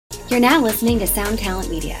You're now listening to Sound Talent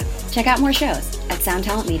Media. Check out more shows at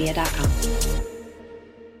soundtalentmedia.com.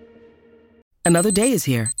 Another day is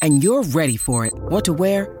here, and you're ready for it. What to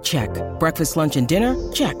wear? Check. Breakfast, lunch, and dinner?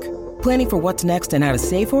 Check. Planning for what's next and how to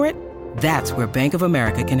save for it? That's where Bank of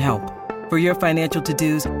America can help. For your financial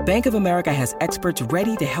to-dos, Bank of America has experts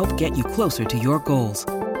ready to help get you closer to your goals.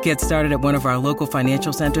 Get started at one of our local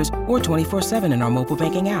financial centers or 24/7 in our mobile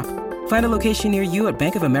banking app. Find a location near you at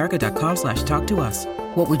bankofamerica.com/talktous.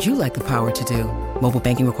 What would you like the power to do? Mobile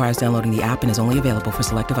banking requires downloading the app and is only available for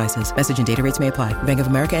select devices. Message and data rates may apply. Bank of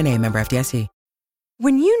America N.A., member FDIC.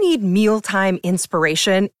 When you need mealtime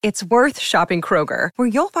inspiration, it's worth shopping Kroger, where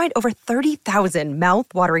you'll find over 30,000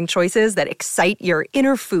 mouth-watering choices that excite your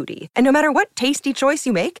inner foodie. And no matter what tasty choice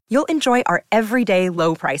you make, you'll enjoy our everyday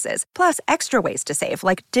low prices, plus extra ways to save,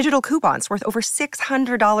 like digital coupons worth over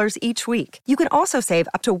 $600 each week. You can also save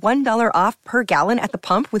up to $1 off per gallon at the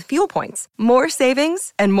pump with fuel points. More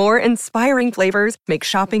savings and more inspiring flavors make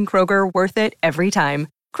shopping Kroger worth it every time.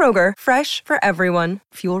 Kroger, fresh for everyone.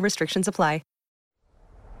 Fuel restrictions apply.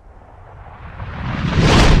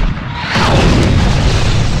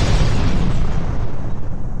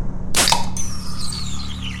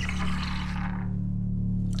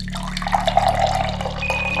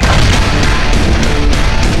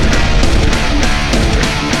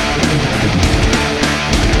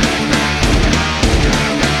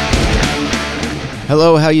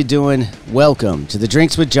 Hello, how you doing? Welcome to the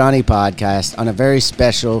Drinks with Johnny podcast on a very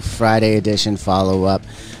special Friday edition follow-up.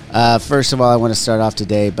 First of all, I want to start off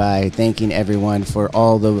today by thanking everyone for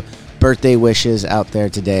all the birthday wishes out there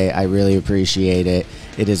today. I really appreciate it.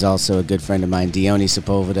 It is also a good friend of mine, Dione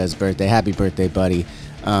Sepulveda's birthday. Happy birthday, buddy.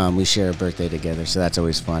 We share a birthday together, so that's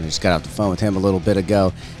always fun. I just got off the phone with him a little bit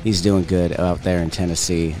ago. He's doing good out there in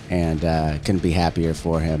Tennessee, and couldn't be happier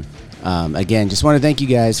for him. Again, just want to thank you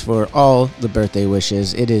guys for all the birthday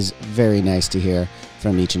wishes. It is very nice to hear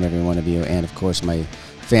from each and every one of you. And, of course, my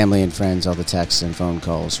family and friends, all the texts and phone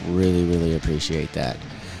calls. Really, really appreciate that.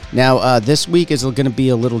 Now, this week is going to be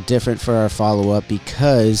a little different for our follow-up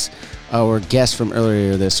because our guest from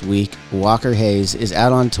earlier this week, Walker Hayes, is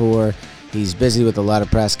out on tour. He's busy with a lot of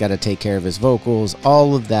press, got to take care of his vocals,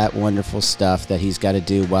 all of that wonderful stuff that he's got to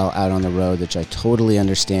do while out on the road, which I totally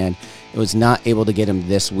understand. I was not able to get him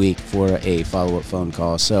this week for a follow-up phone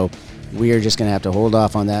call, so we are just going to have to hold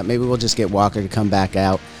off on that. Maybe we'll just get Walker to come back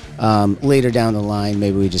out later down the line.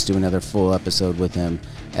 Maybe we just do another full episode with him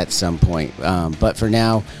at some point. But for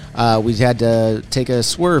now, we had to take a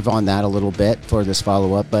swerve on that a little bit for this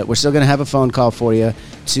follow-up, but we're still going to have a phone call for you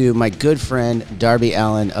to my good friend Darby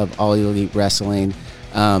Allin of All Elite Wrestling.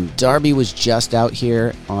 Darby was just out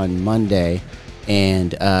here on Monday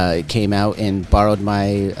and came out and borrowed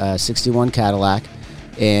my 61 Cadillac,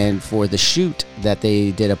 and for the shoot that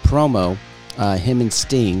they did a promo, him and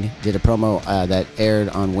Sting did a promo that aired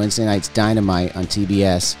on Wednesday night's Dynamite on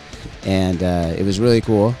TBS, and it was really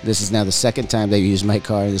cool. This is now the second time they've used my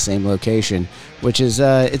car in the same location, which is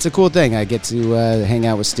it's a cool thing. I get to hang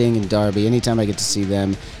out with Sting and Darby anytime I get to see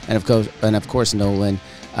them, and of course Nolan.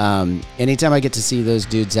 Anytime I get to see those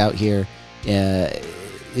dudes out here,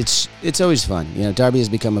 it's always fun. You know, Darby has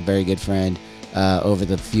become a very good friend over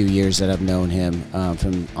the few years that I've known him.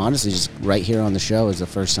 From honestly just right here on the show is the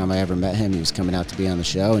first time I ever met him. He was coming out to be on the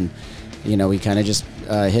show, and you know, we kind of just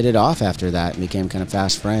hit it off after that and became kind of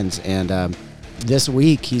fast friends. And this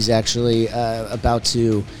week he's actually about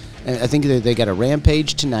to, I think they got a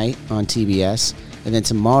Rampage tonight on TBS, and then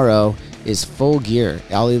tomorrow is Full Gear,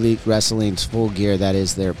 All Elite Wrestling's Full Gear. That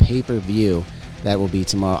is their pay-per-view. That will be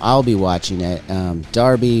tomorrow. I'll be watching it.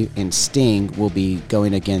 Darby and Sting will be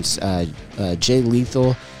going against Jay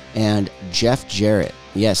Lethal and Jeff Jarrett.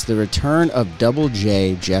 Yes, the return of Double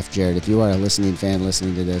J, Jeff Jarrett. If you are a listening fan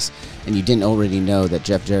listening to this and you didn't already know that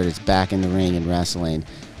Jeff Jarrett is back in the ring and wrestling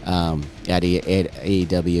at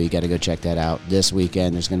AEW, you got to go check that out this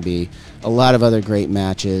weekend. There's going to be a lot of other great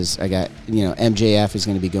matches. I got, MJF is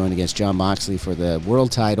going to be going against Jon Moxley for the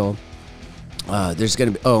world title. There's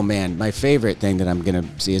going to be, oh man, my favorite thing that I'm going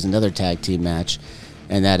to see is another tag team match,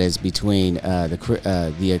 and that is between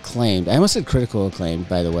the Acclaimed. I almost said Critical Acclaimed,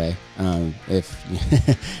 by the way. If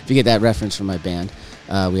if you get that reference from my band,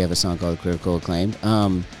 we have a song called Critical Acclaimed.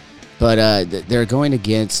 But they're going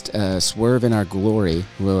against Swerve in Our Glory,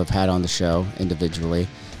 who I've had on the show individually.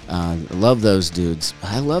 Love those dudes.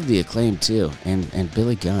 I love the Acclaimed too, and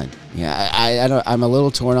Billy Gunn. Yeah, I'm a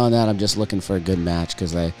little torn on that. I'm just looking for a good match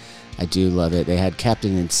because I do love it. They had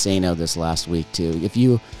Captain Insano this last week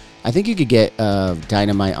too. I think you could get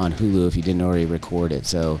Dynamite on Hulu if you didn't already record it.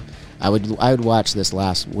 So I would watch this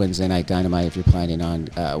last Wednesday night Dynamite if you're planning on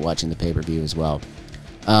watching the pay-per-view as well.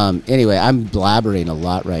 Anyway, I'm blabbering a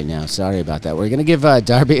lot right now. Sorry about that. We're going to give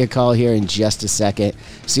Darby a call here in just a second,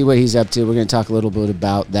 see what he's up to. We're going to talk a little bit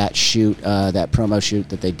about that shoot, that promo shoot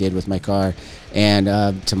that they did with my car,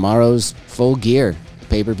 and tomorrow's Full Gear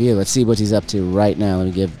pay-per-view. Let's see what he's up to right now. Let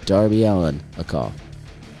me give Darby Allin a call.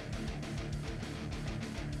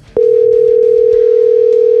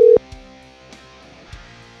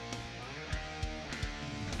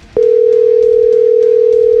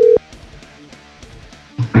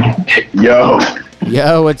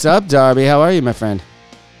 Yo, what's up, Darby? How are you, my friend?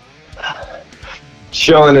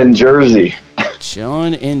 Chilling in Jersey.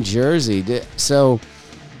 Chilling in Jersey. So,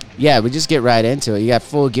 yeah, we just get right into it. You got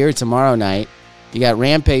Full Gear tomorrow night. You got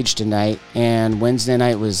Rampage tonight, and Wednesday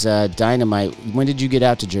night was Dynamite. When did you get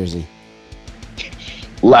out to Jersey?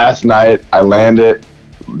 Last night, I landed.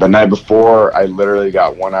 The night before, I literally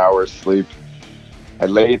got 1 hour's sleep.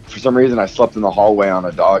 For some reason, I slept in the hallway on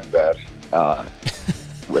a dog bed.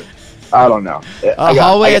 I don't know.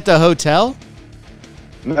 Hallway at the hotel?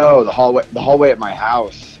 No, the hallway at my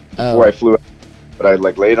house before I flew out. But I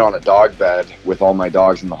laid on a dog bed with all my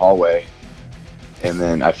dogs in the hallway. And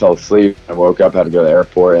then I fell asleep. I woke up, had to go to the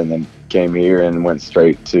airport, and then came here and went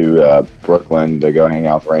straight to Brooklyn to go hang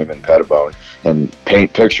out with Raymond Pettibone and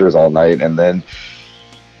paint pictures all night. And then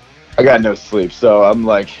I got no sleep. So I'm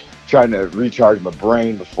trying to recharge my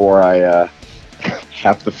brain before I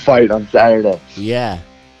have to fight on Saturday. Yeah.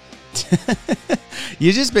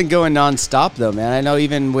 You've just been going nonstop, though, man. I know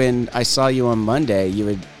even when I saw you on Monday,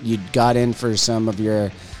 you got in for some of your.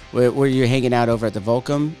 Were you hanging out over at the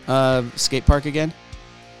Volcom skate park again?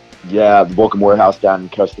 Yeah, the Volcom Warehouse down in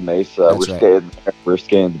Costa Mesa. We're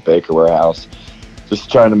staying at the Baker Warehouse. Just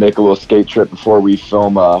trying to make a little skate trip before we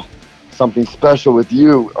film something special with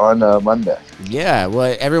you on Monday. Yeah,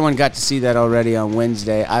 well, everyone got to see that already on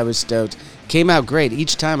Wednesday. I was stoked. Came out great.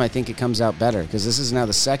 Each time I think it comes out better because this is now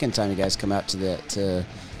the second time you guys come out to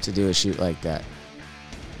do a shoot like that.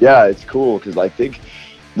 Yeah, it's cool because I think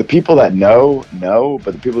the people that know,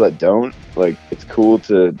 but the people that don't, it's cool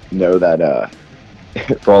to know that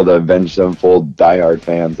for all the Avenged Sevenfold diehard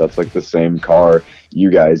fans, that's the same car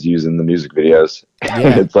you guys use in the music videos.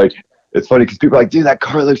 Yeah. It's funny because people are like, dude, that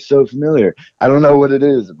car looks so familiar. I don't know what it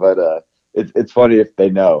is, but it's funny if they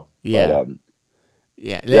know. Yeah. But,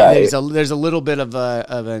 there's a little bit of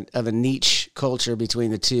a niche culture between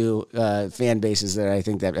the two fan bases that I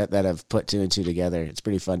think that have put two and two together. It's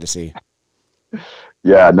pretty fun to see.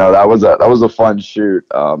 Yeah, no, that was a fun shoot.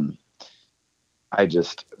 I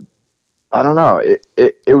don't know.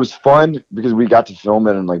 It was fun because we got to film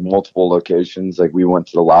it in multiple locations. We went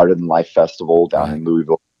to the Louder Than Life Festival down in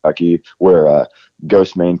Louisville, Kentucky, where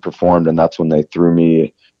Ghost Main performed, and that's when they threw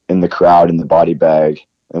me in the crowd in the body bag.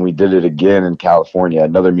 And we did it again in California,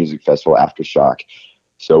 another music festival, Aftershock.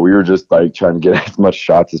 So we were just trying to get as much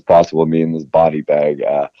shots as possible of me in this body bag.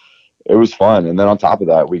 It was fun. And then on top of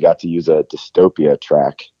that, we got to use a Dystopia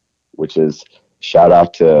track, which is shout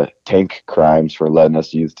out to Tank Crimes for letting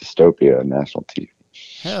us use Dystopia on national TV.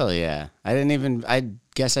 Hell yeah. I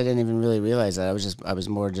guess I didn't even really realize that. I was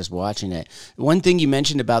more just watching it. One thing you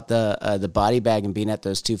mentioned about the body bag and being at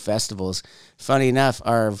those two festivals, funny enough,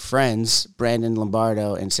 our friends, Brandon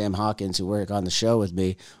Lombardo and Sam Hawkins, who work on the show with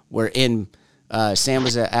me, were in, Sam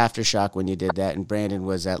was at Aftershock when you did that, and Brandon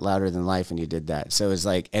was at Louder Than Life when you did that. So it was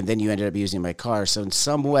and then you ended up using my car. So in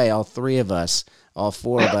some way, all four of us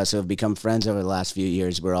who have become friends over the last few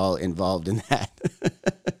years, were all involved in that.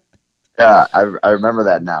 Yeah, I remember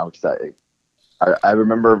that now because I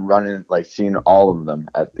remember running seeing all of them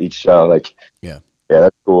at each show. Yeah,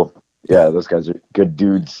 that's cool. Yeah, those guys are good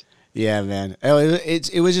dudes. Yeah, man.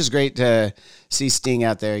 It was just great to see Sting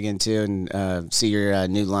out there again too, and see your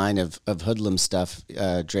new line of hoodlum stuff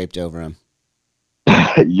draped over him.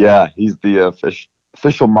 Yeah, he's the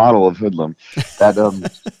official model of hoodlum. That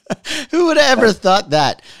who would have ever thought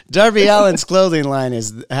that Darby Allin's clothing line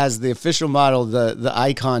has the official model, the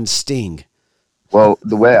icon Sting. Well,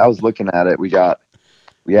 the way I was looking at it, we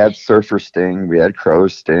had Surfer Sting, we had Crow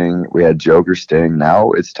Sting, we had Joker Sting.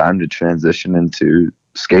 Now it's time to transition into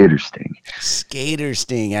Skater Sting. Skater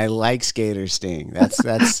Sting. I like Skater Sting.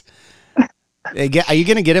 That's. Are you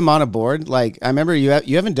gonna get him on a board? I remember you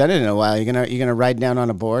haven't done it in a while. You're gonna ride down on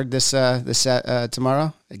a board this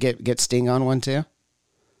tomorrow. Get Sting on one too.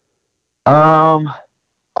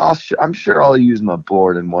 I'm sure I'll use my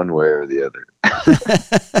board in one way or the other.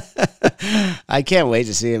 I can't wait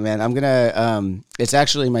to see it, man. I'm gonna. It's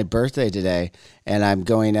actually my birthday today, and I'm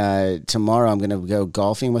going tomorrow. I'm gonna go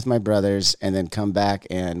golfing with my brothers, and then come back,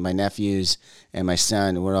 and my nephews and my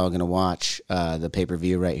son. We're all gonna watch the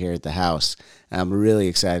pay-per-view right here at the house. I'm really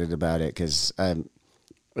excited about it because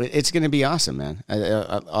It's going to be awesome, man.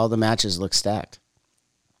 All the matches look stacked.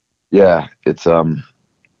 Yeah, it's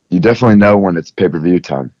you definitely know when it's pay-per-view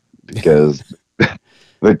time because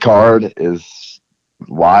the card is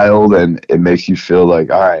wild and it makes you feel like,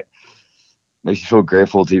 all right, makes you feel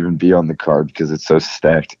grateful to even be on the card because it's so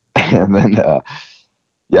stacked. And then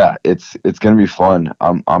yeah, it's going to be fun.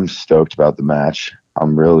 I'm stoked about the match.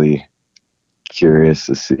 I'm really curious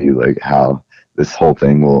to see like how this whole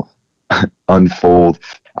thing will unfold.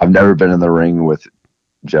 I've never been in the ring with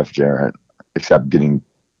Jeff Jarrett except getting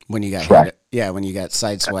when you got hit, when you got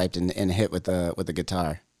sideswiped and hit with the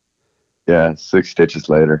guitar. Yeah, 6 stitches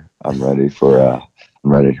later, I'm ready for.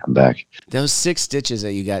 I'm ready. I'm back. Those 6 stitches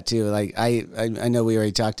that you got too. Like I know we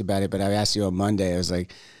already talked about it, but I asked you on Monday. I was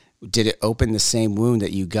like, did it open the same wound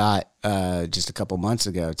that you got just a couple months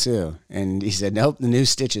ago too? And he said, nope, the new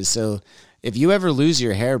stitches. So if you ever lose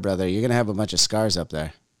your hair, brother, you're gonna have a bunch of scars up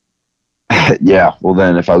there. Yeah, well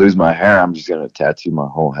then, if I lose my hair, I'm just gonna tattoo my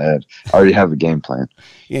whole head. I already have a game plan.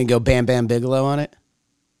 You gonna go Bam Bam Bigelow on it?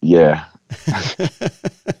 Yeah.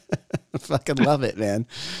 I fucking love it, man.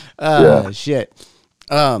 Yeah. Shit.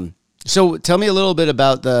 So tell me a little bit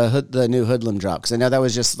about the new Hoodlum drop, because I know that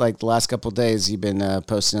was just like the last couple of days you've been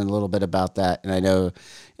posting a little bit about that, and I know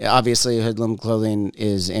obviously Hoodlum clothing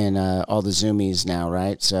is in all the Zoomies now,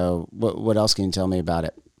 right? So what else can you tell me about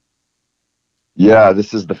it? Yeah,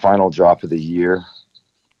 this is the final drop of the year.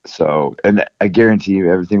 So, and I guarantee you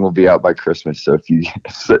everything will be out by Christmas. So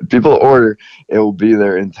if people order, it will be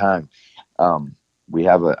there in time. We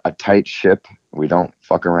have a tight ship. We don't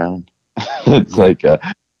fuck around. It's like,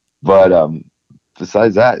 but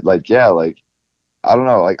besides that, like, yeah, like, I don't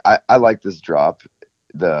know. Like, I like this drop.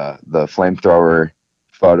 The flamethrower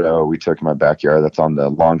photo we took in my backyard. That's on the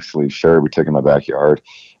long sleeve shirt we took in my backyard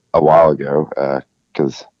a while ago.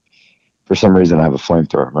 Cause for some reason I have a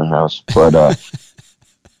flamethrower in my house, but,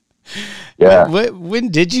 yeah. When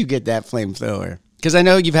did you get that flamethrower? Because I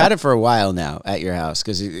know you've had it for a while now at your house.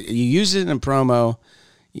 Because you used it in a promo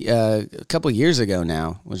a couple of years ago.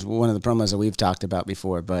 Now was one of the promos that we've talked about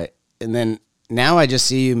before. And then now I just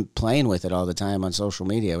see you playing with it all the time on social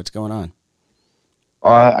media. What's going on?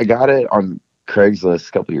 I got it on Craigslist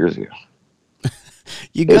a couple of years ago.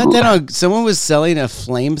 You got that on? Someone was selling a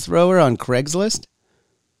flamethrower on Craigslist.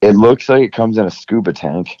 It looks like it comes in a scuba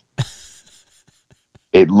tank.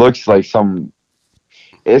 It looks like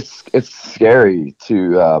it's scary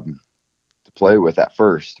to play with at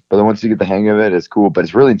first, but then once you get the hang of it, it's cool. But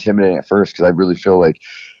it's really intimidating at first because I really feel like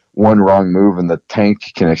one wrong move and the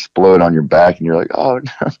tank can explode on your back, and you're like, oh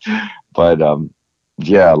no. But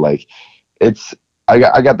yeah, like I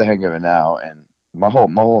got the hang of it now, and my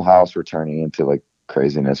whole house we're turning into like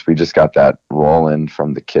craziness. We just got that rolling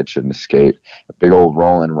from the kitchen to skate, a big old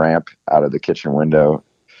rolling ramp out of the kitchen window.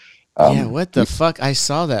 Yeah, what the fuck? I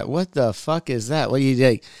saw that. What the fuck is that? What do you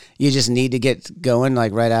do? You just need to get going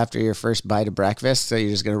like right after your first bite of breakfast, so you're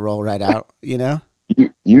just gonna roll right out, you know?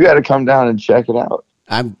 You got to come down and check it out.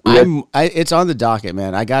 It's on the docket,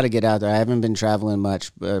 man. I got to get out there. I haven't been traveling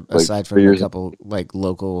much aside from a couple like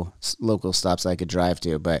local stops I could drive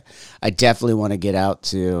to, but I definitely want to get out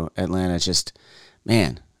to Atlanta. It's just,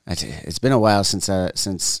 man, it's been a while since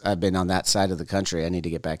I've been on that side of the country. I need to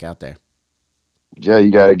get back out there. Yeah,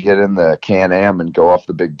 you got to get in the Can-Am and go off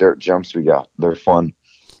the big dirt jumps we got. They're fun.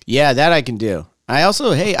 Yeah, that I can do. I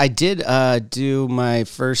did do my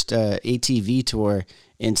first ATV tour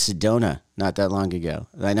in Sedona not that long ago.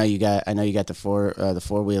 I know you got the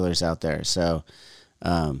four-wheelers out there, so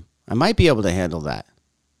I might be able to handle that.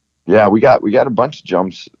 Yeah, we got a bunch of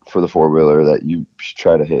jumps for the four-wheeler that you should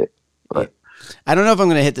try to hit. But I don't know if I'm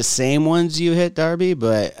going to hit the same ones you hit, Darby,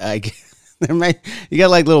 but you got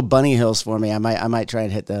like little bunny hills for me. I might try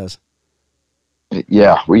and hit those.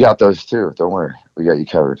 Yeah, we got those too. Don't worry, we got you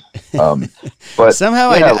covered. But somehow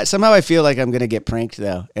I feel like I'm gonna get pranked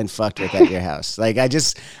though and fucked with at your house. Like I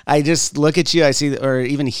just look at you, I see, or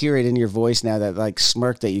even hear it in your voice now, that like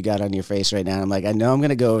smirk that you got on your face right now. I'm like, I know I'm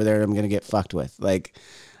gonna go over there and I'm gonna get fucked with. Like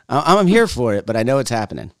I'm here for it, but I know it's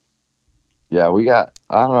happening. Yeah,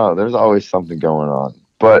 I don't know. There's always something going on,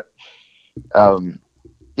 but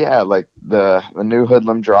yeah, like the new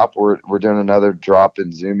Hoodlum drop, we're doing another drop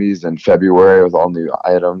in Zoomies in February with all new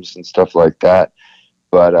items and stuff like that.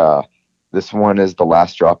 But this one is the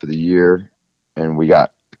last drop of the year, and we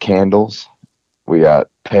got candles, we got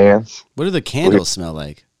pants. What do the candles smell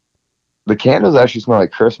like? The candles actually smell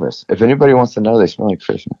like Christmas. If anybody wants to know, they smell like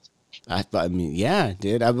Christmas. I mean, yeah,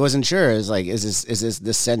 dude. I wasn't sure. It was like, is this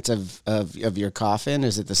the scent of your coffin?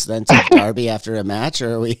 Is it the scent of Darby after a match,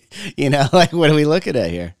 or are we, like, what are we looking at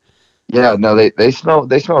here? Yeah, no, they smell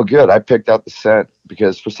good. I picked out the scent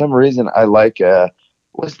because for some reason I like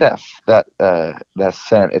what's that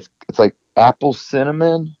scent? It's like apple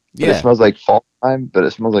cinnamon. But Yeah. it smells like fall time, but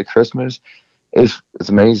it smells like Christmas. It's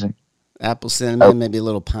amazing. Apple cinnamon, maybe a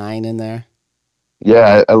little pine in there.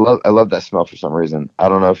 Yeah, I love that smell for some reason. I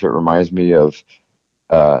don't know if it reminds me of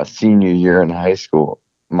senior year in high school.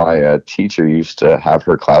 My teacher used to have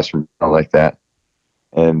her classroom smell like that,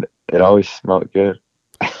 and it always smelled good.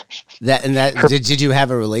 Did you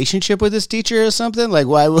have a relationship with this teacher or something? Like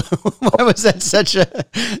why was that such a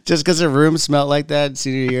just because her room smelled like that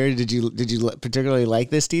senior year? Did you particularly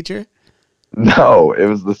like this teacher? No, it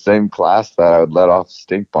was the same class that I would let off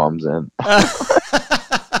stink bombs in.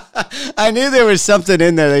 I knew there was something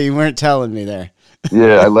in there that you weren't telling me there.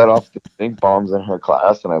 Yeah, I let off the stink bombs in her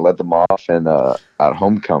class, and I let them off at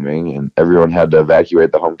homecoming, and everyone had to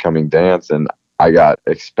evacuate the homecoming dance, and I got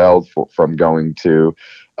expelled from going to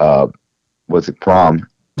prom.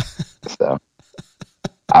 So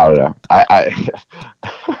I don't know.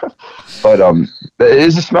 But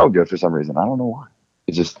it just smelled good for some reason. I don't know why.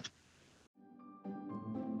 It just.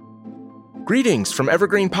 Greetings from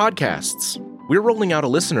Evergreen Podcasts. We're rolling out a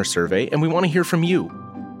listener survey, and we want to hear from you.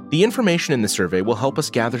 The information in the survey will help us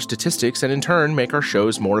gather statistics and in turn make our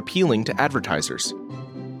shows more appealing to advertisers.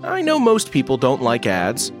 I know most people don't like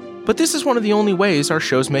ads, but this is one of the only ways our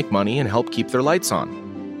shows make money and help keep their lights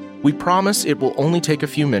on. We promise it will only take a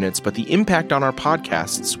few minutes, but the impact on our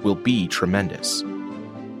podcasts will be tremendous.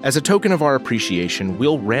 As a token of our appreciation,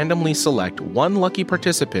 we'll randomly select one lucky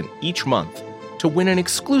participant each month to win an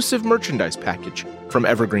exclusive merchandise package from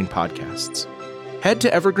Evergreen Podcasts. Head to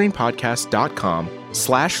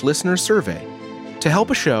evergreenpodcast.com/listenersurvey to help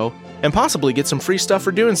a show and possibly get some free stuff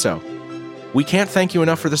for doing so. We can't thank you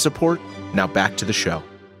enough for the support. Now back to the show.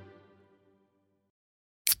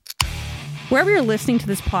 Wherever you're listening to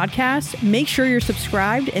this podcast, make sure you're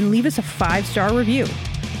subscribed and leave us a 5-star review.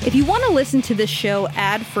 If you want to listen to this show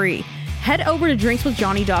ad-free, head over to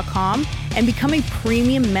drinkswithjohnny.com and become a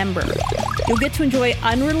premium member. You'll get to enjoy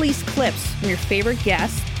unreleased clips from your favorite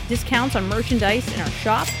guests, discounts on merchandise in our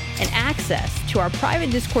shop, and access to our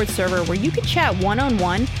private Discord server where you can chat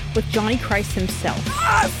one-on-one with Johnny Christ himself.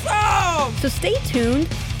 Awesome! So stay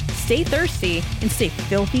tuned, stay thirsty, and stay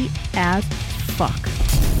filthy as fuck.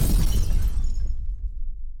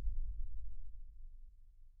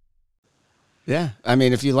 Yeah, I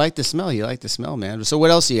mean, if you like the smell, you like the smell, man. So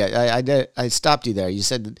what else you got? I stopped you there. You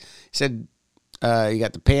said you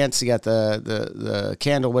got the pants, you got the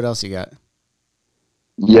candle. What else you got?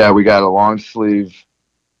 Yeah, we got a long sleeve,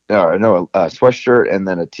 a sweatshirt, and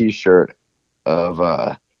then a T-shirt of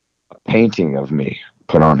a painting of me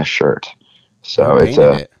put on a shirt. So Who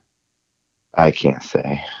painted it? I can't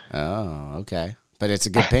say. Oh, okay, but it's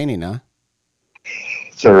a good painting, huh?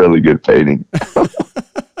 It's a really good painting.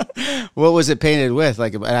 What was it painted with?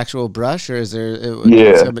 Like an actual brush, or is there?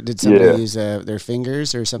 Did somebody use their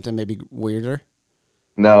fingers or something maybe weirder?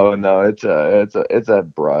 No, it's a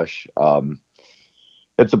brush.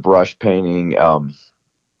 It's a brush painting. And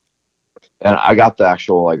I got the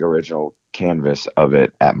actual original canvas of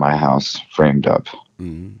it at my house framed up.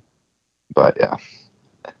 Mm-hmm. But yeah.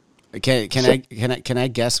 Can I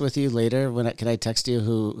guess with you later? Can I text you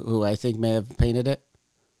who I think may have painted it?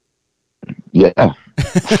 Yeah.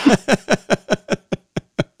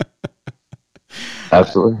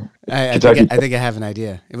 Absolutely. I think I have an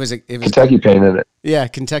idea. It was Kentucky painted it. Yeah,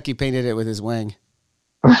 Kentucky painted it with his wang.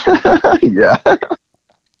 Yeah.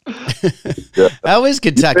 How is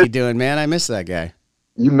Kentucky doing, man? I miss that guy.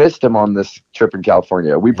 You missed him on this trip in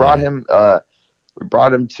California. We brought him. We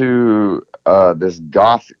brought him to this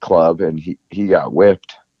goth club, and he got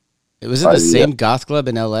whipped. Was it the same goth club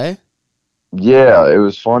in LA? Yeah, it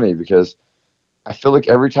was funny because I feel like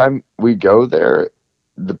every time we go there,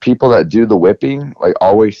 the people that do the whipping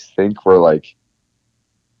always think we're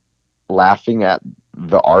laughing at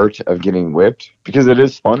the art of getting whipped because it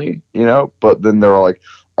is funny, but then they're like,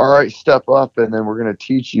 all right, step up, and then we're going to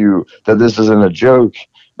teach you that this isn't a joke.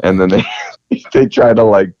 And then they try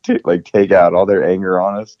to take out all their anger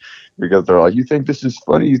on us because they're like, you think this is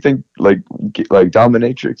funny? You think like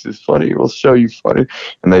dominatrix is funny? We'll show you funny.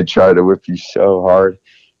 And they try to whip you so hard.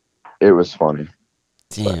 It was funny.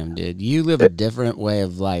 Damn, dude, you live a different way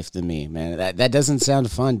of life than me, man. That doesn't sound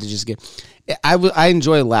fun to just get. I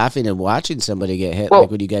enjoy laughing and watching somebody get hit like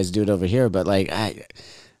when you guys do it over here, but I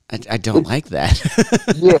don't like that.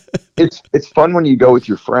 Yeah, it's fun when you go with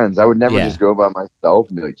your friends. I would never just go by myself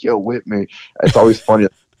and be like, "Yo, whip me." It's always funny.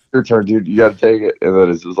 Your turn, dude. You got to take it, and then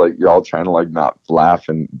it's just you're all trying to not laugh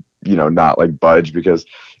and not budge because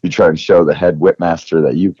you try and show the head whipmaster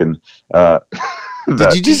that you can.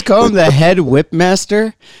 Did you just call him the head whip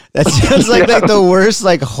master? That sounds like the worst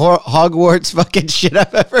like Hogwarts fucking shit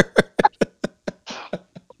I've ever heard.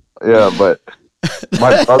 Yeah, but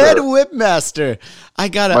my brother, head whip master. I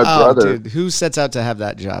gotta. My brother, dude, who sets out to have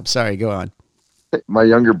that job? Sorry, go on. My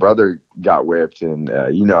younger brother got whipped, and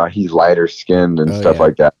he's lighter skinned and stuff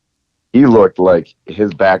like that. He looked like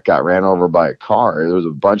his back got ran over by a car. There was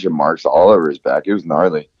a bunch of marks all over his back. It was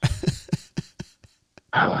gnarly.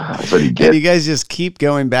 That's what he gets. And you guys just keep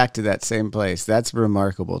going back to that same place. That's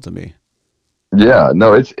remarkable to me. Yeah,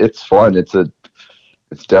 no, it's fun. It's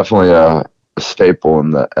definitely a staple in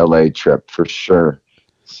the LA trip for sure.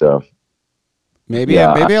 So maybe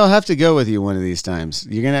I'll have to go with you one of these times.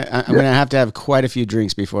 I'm gonna have to have quite a few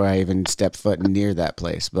drinks before I even step foot near that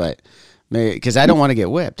place. But maybe because I don't want to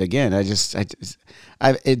get whipped again. It's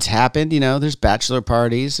happened. There's bachelor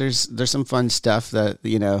parties. There's some fun stuff that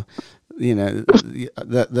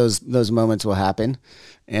those moments will happen,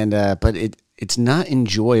 and but it's not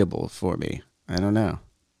enjoyable for me. I don't know.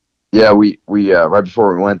 Yeah, we right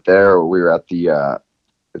before we went there, we were at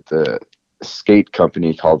the skate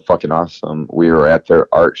company called Fucking Awesome. We were at their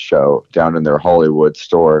art show down in their Hollywood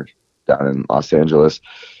store down in Los Angeles,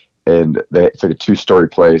 and it's like a 2-story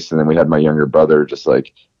place. And then we had my younger brother just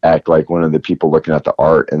like act like one of the people looking at the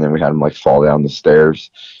art, and then we had him like fall down the stairs,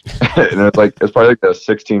 and it's probably like a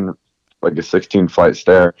 16 flight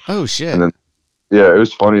stair. Oh shit! And then it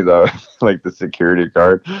was funny though, like the security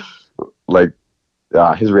guard, like.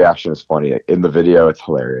 His reaction is funny in the video. It's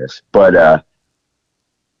hilarious, but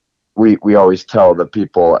we always tell the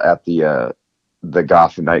people at the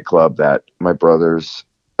goth nightclub that my brother's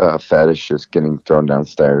fetish is getting thrown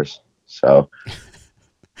downstairs. So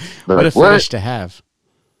what a fetish to have.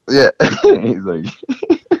 Yeah, he's like,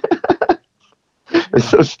 it's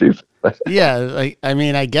so stupid. Yeah,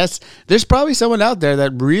 I guess there's probably someone out there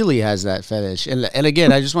that really has that fetish. And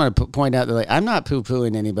again, I just want to point out that I'm not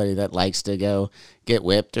poo-pooing anybody that likes to go get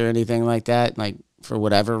whipped or anything like that. Like for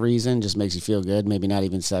whatever reason, just makes you feel good. Maybe not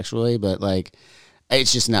even sexually, but like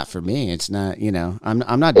it's just not for me. It's not.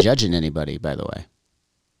 I'm not judging anybody. By the way,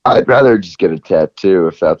 I'd rather just get a tattoo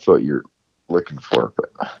if that's what you're looking for. But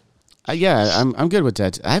yeah, I'm good with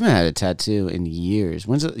tattoos. I haven't had a tattoo in years.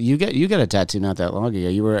 You got a tattoo not that long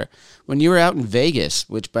ago? When you were out in Vegas,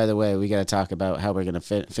 which by the way, we got to talk about how we're gonna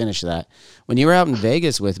finish that. When you were out in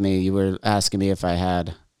Vegas with me, you were asking me if I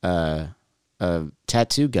had a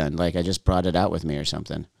tattoo gun, like I just brought it out with me or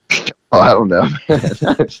something. Oh, I don't know,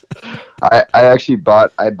 man. I actually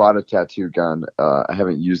bought a tattoo gun. I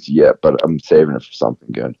haven't used it yet, but I'm saving it for something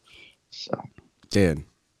good. So, dude.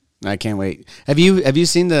 I can't wait. Have you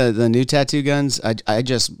seen the new tattoo guns? I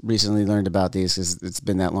just recently learned about these because it's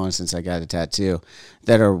been that long since I got a tattoo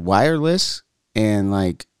that are wireless and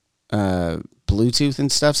like Bluetooth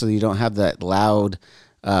and stuff, so you don't have that loud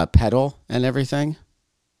pedal and everything.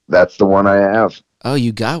 That's the one I have. Oh,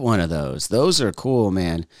 you got one of those. Those are cool,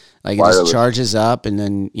 man. Like it wireless. Just charges up, and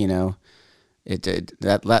then that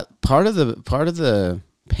part of the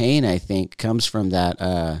pain I think comes from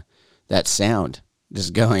that sound.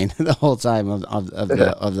 Just going the whole time of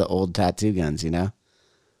the old tattoo guns, Yeah,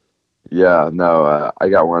 no, I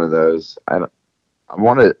got one of those. I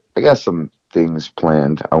got some things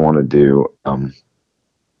planned. I want to do.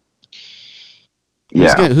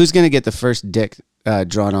 Yeah, who's gonna get the first dick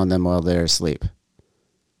drawn on them while they're asleep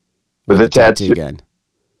with a tattoo gun?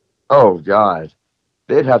 Oh God,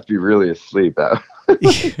 they'd have to be really asleep.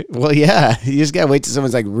 Well, yeah, you just gotta wait till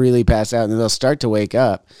someone's like really passed out, and then they'll start to wake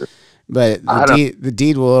up. But the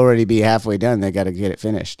deed will already be halfway done. They got to get it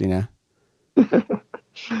finished,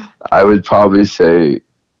 I would probably say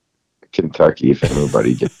Kentucky if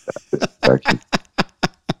anybody gets that. Kentucky.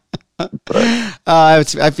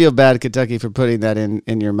 I feel bad, Kentucky, for putting that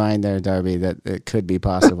in your mind there, Darby, that it could be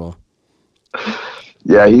possible.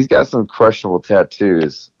 Yeah, he's got some questionable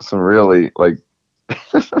tattoos. Some really,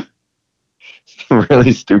 some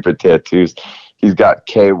really stupid tattoos. He's got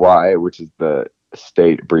KY, which is the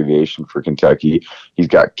state abbreviation for Kentucky. He's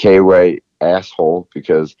got KY asshole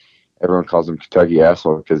because everyone calls him Kentucky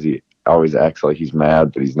asshole because he always acts like he's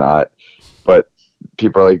mad, but he's not. But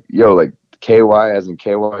people are like, yo, like KY as in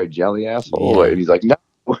KY jelly asshole. Yeah. And he's like, no.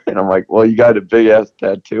 And I'm like, well, you got a big ass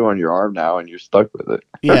tattoo on your arm now and you're stuck with it.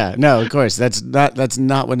 Yeah, no, of course. That's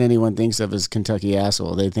not what anyone thinks of as Kentucky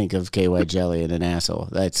asshole. They think of KY jelly and an asshole.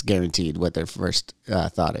 That's guaranteed what their first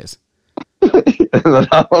thought is. And then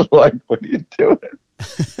I was like, what are you doing?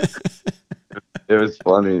 It was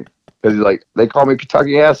funny because like they call me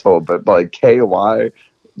Kentucky asshole, but like KY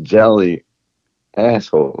jelly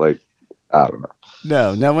asshole, like I don't know.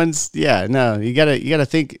 No one's. Yeah, no. You gotta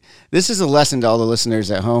think. This is a lesson to all the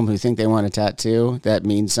listeners at home who think they want a tattoo that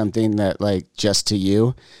means something that like just to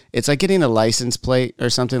you. It's like getting a license plate or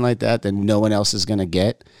something like that no one else is gonna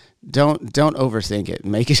get. Don't overthink it.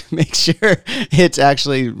 Make sure it's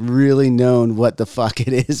actually really known what the fuck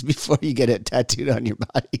it is before you get it tattooed on your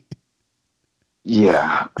body.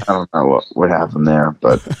 Yeah, I don't know what happened there,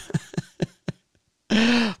 but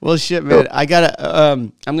well, shit, man. I gotta.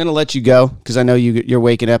 I'm gonna let you go because I know you're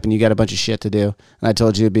waking up and you got a bunch of shit to do. And I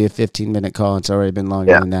told you it'd be a 15-minute call. It's already been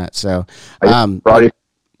longer than that. So, karate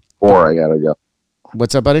 4. I gotta go.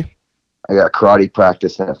 What's up, buddy? I got karate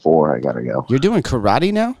practice at 4. I gotta go. You're doing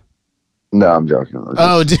karate now? No, I'm joking.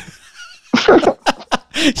 Oh, dude.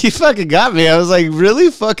 You fucking got me. I was like, really?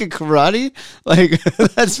 Fucking karate? Like,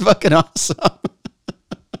 that's fucking awesome.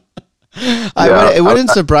 It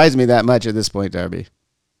wouldn't surprise me that much at this point, Darby.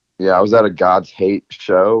 Yeah, I was at a God's Hate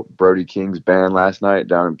show, Brody King's band last night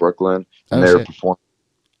down in Brooklyn, and they were performing.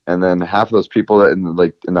 And then half of those people that in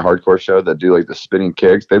the hardcore show that do like the spinning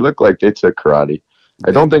kicks, they look like they took karate.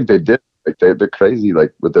 I don't think they did. Like they're crazy,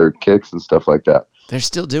 like with their kicks and stuff like that. They're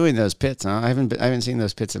still doing those pits, huh? I haven't seen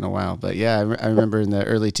those pits in a while, but yeah, I remember in the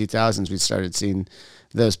early 2000s we started seeing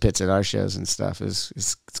those pits at our shows and stuff.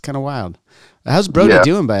 It's kind of wild. How's Brody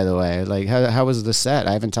doing, by the way? Like, how was the set?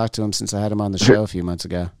 I haven't talked to him since I had him on the show a few months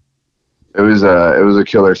ago. It was a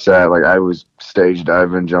killer set. Like I was stage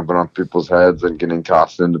diving, jumping on people's heads, and getting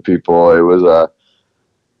tossed into people. It was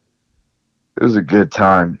a good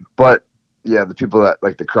time, but. Yeah, the people that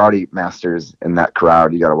like the karate masters in that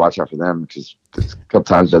crowd, you got to watch out for them because a couple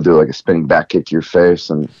times they'll do like a spinning back kick to your face.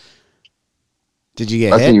 And did you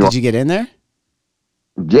get hit? Did you get in there?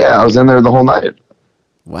 Yeah, I was in there the whole night.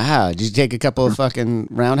 Wow, did you take a couple of fucking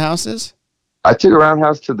roundhouses? I took a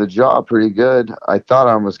roundhouse to the jaw pretty good. I thought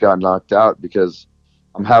I almost got knocked out because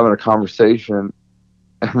I'm having a conversation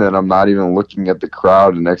and then I'm not even looking at the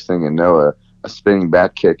crowd. The next thing I know, a spinning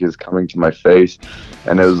back kick is coming to my face,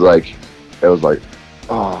 and it was like,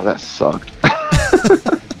 oh, that sucked.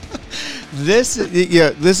 This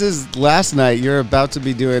is last night. You're about to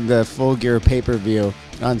be doing the Full Gear pay-per-view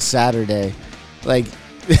on Saturday. Like,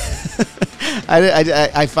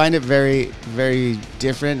 I find it very, very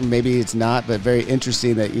different. Maybe it's not, but very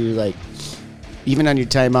interesting that you like, even on your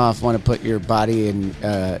time off, want to put your body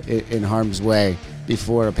in harm's way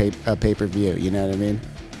before a pay-per-view. You know what I mean?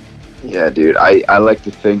 Yeah, dude. I like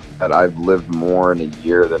to think that I've lived more in a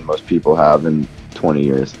year than most people have in 20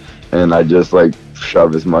 years. And I just like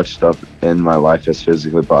shove as much stuff in my life as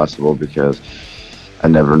physically possible because I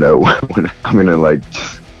never know when I'm going to like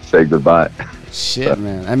say goodbye. Shit,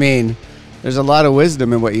 man. I mean, there's a lot of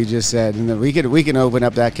wisdom in what you just said. And we can open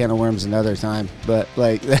up that can of worms another time. But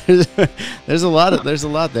like there's a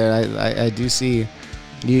lot there. I do see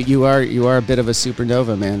you are a bit of a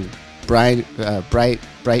supernova, man.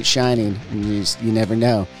 Bright shining, and you never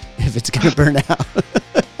know if it's gonna burn out.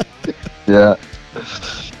 Yeah.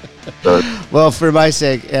 Well, for my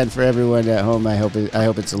sake and for everyone at home, I hope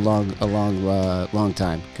it's a long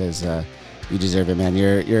time because you deserve it, man.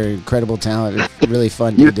 You're incredible talent. It's really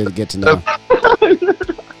fun to get to know.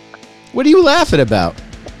 What are you laughing about?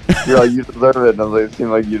 You're like, you deserve it. And it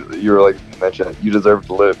seemed like you were like mentioning you deserve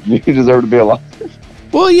to live. You deserve to be alive.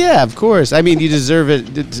 Well, yeah, of course. I mean, you deserve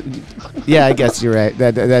it. Yeah, I guess you're right.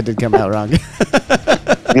 That did come out wrong.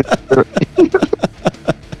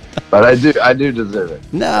 But I do deserve it.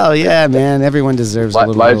 No, yeah, man. Everyone deserves a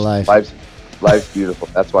little bit of life. Life's beautiful.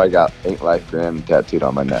 That's why I got "Ain't Life Grand" tattooed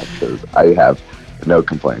on my neck because I have no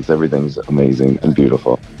complaints. Everything's amazing and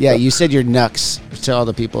beautiful. Yeah, you said your nucks to all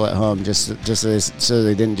the people at home, just so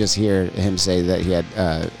they didn't just hear him say that he had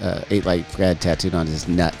 "Ain't Life Grand" tattooed on his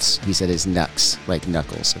nuts. He said his nucks, like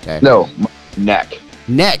knuckles. Okay. No, neck.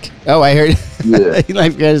 Neck. Oh, I heard. Yeah. "Ain't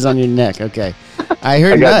Life Grand" is on your neck. Okay. I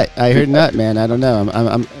heard nut. I heard nut, man. I don't know.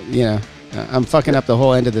 I'm fucking up the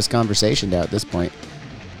whole end of this conversation now at this point.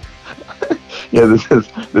 Yeah,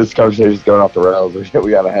 this conversation is going off the rails.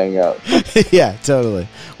 We gotta hang up. Yeah, totally.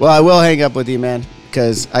 Well, I will hang up with you, man,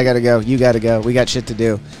 because I gotta go. You gotta go. We got shit to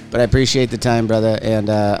do. But I appreciate the time, brother, and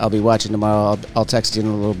I'll be watching tomorrow. I'll text you in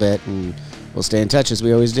a little bit, and we'll stay in touch as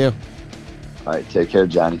we always do. All right, take care,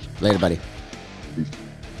 Johnny. Later, buddy.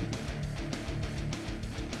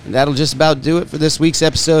 And that'll just about do it for this week's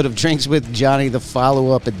episode of Drinks with Johnny, the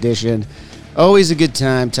follow-up edition. Always a good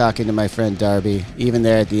time talking to my friend Darby, even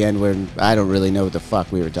there at the end where I don't really know what the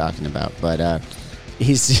fuck we were talking about. But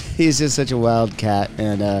he's just such a wild cat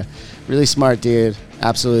and really smart dude.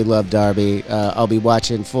 Absolutely love Darby. I'll be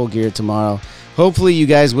watching Full Gear tomorrow. Hopefully you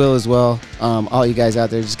guys will as well. All you guys out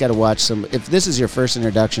there, just got to watch some. If this is your first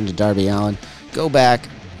introduction to Darby Allin, go back,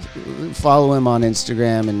 follow him on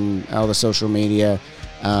Instagram and all the social media.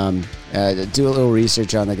 Do a little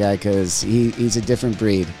research on the guy because he's a different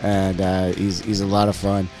breed, and he's a lot of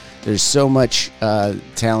fun. There's so much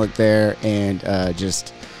talent there, and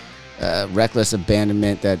just reckless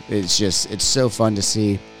abandonment that it's so fun to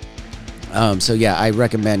see. So yeah, I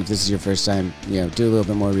recommend if this is your first time, do a little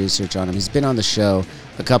bit more research on him. He's been on the show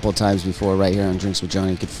a couple times before right here on Drinks with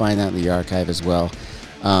Johnny. You can find that in the archive as well.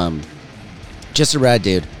 Just a rad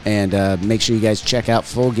dude. And make sure you guys check out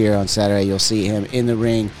Full Gear on Saturday. You'll see him in the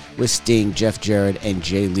ring with Sting, Jeff Jarrett, and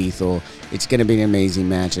Jay Lethal. It's going to be an amazing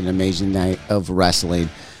match, an amazing night of wrestling.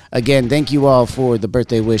 Again, thank you all for the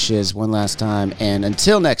birthday wishes one last time. And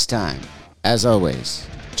until next time, as always,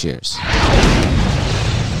 cheers.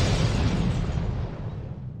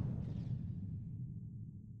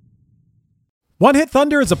 One Hit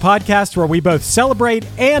Thunder is a podcast where we both celebrate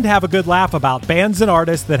and have a good laugh about bands and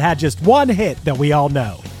artists that had just one hit that we all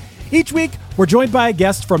know. Each week, we're joined by a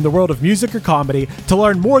guest from the world of music or comedy to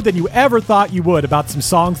learn more than you ever thought you would about some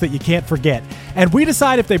songs that you can't forget. And we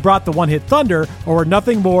decide if they brought the One Hit Thunder or were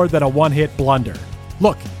nothing more than a one-hit blunder.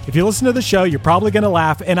 Look, if you listen to the show, you're probably going to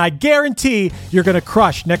laugh, and I guarantee you're going to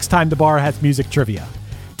crush next time the bar has music trivia.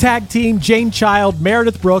 Tag Team, Jane Child,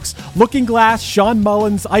 Meredith Brooks, Looking Glass, Sean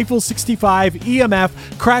Mullins, Eiffel 65,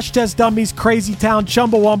 EMF, Crash Test Dummies, Crazy Town,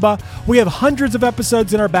 Chumbawamba. We have hundreds of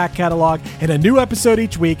episodes in our back catalog and a new episode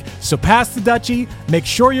each week, so pass the Dutchie, make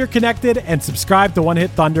sure you're connected, and subscribe to One Hit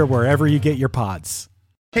Thunder wherever you get your pods.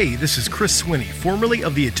 Hey, this is Chris Swinney, formerly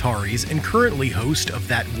of the Ataris and currently host of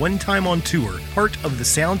That One Time on Tour, part of the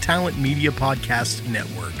Sound Talent Media Podcast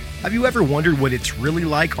Network. Have you ever wondered what it's really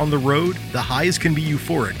like on the road? The highs can be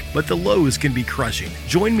euphoric, but the lows can be crushing.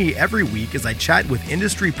 Join me every week as I chat with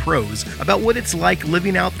industry pros about what it's like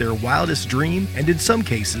living out their wildest dream and, in some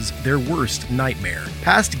cases, their worst nightmare.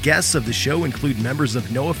 Past guests of the show include members of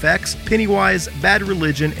NoFX, Pennywise, Bad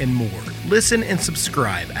Religion, and more. Listen and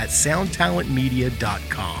subscribe at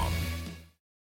soundtalentmedia.com.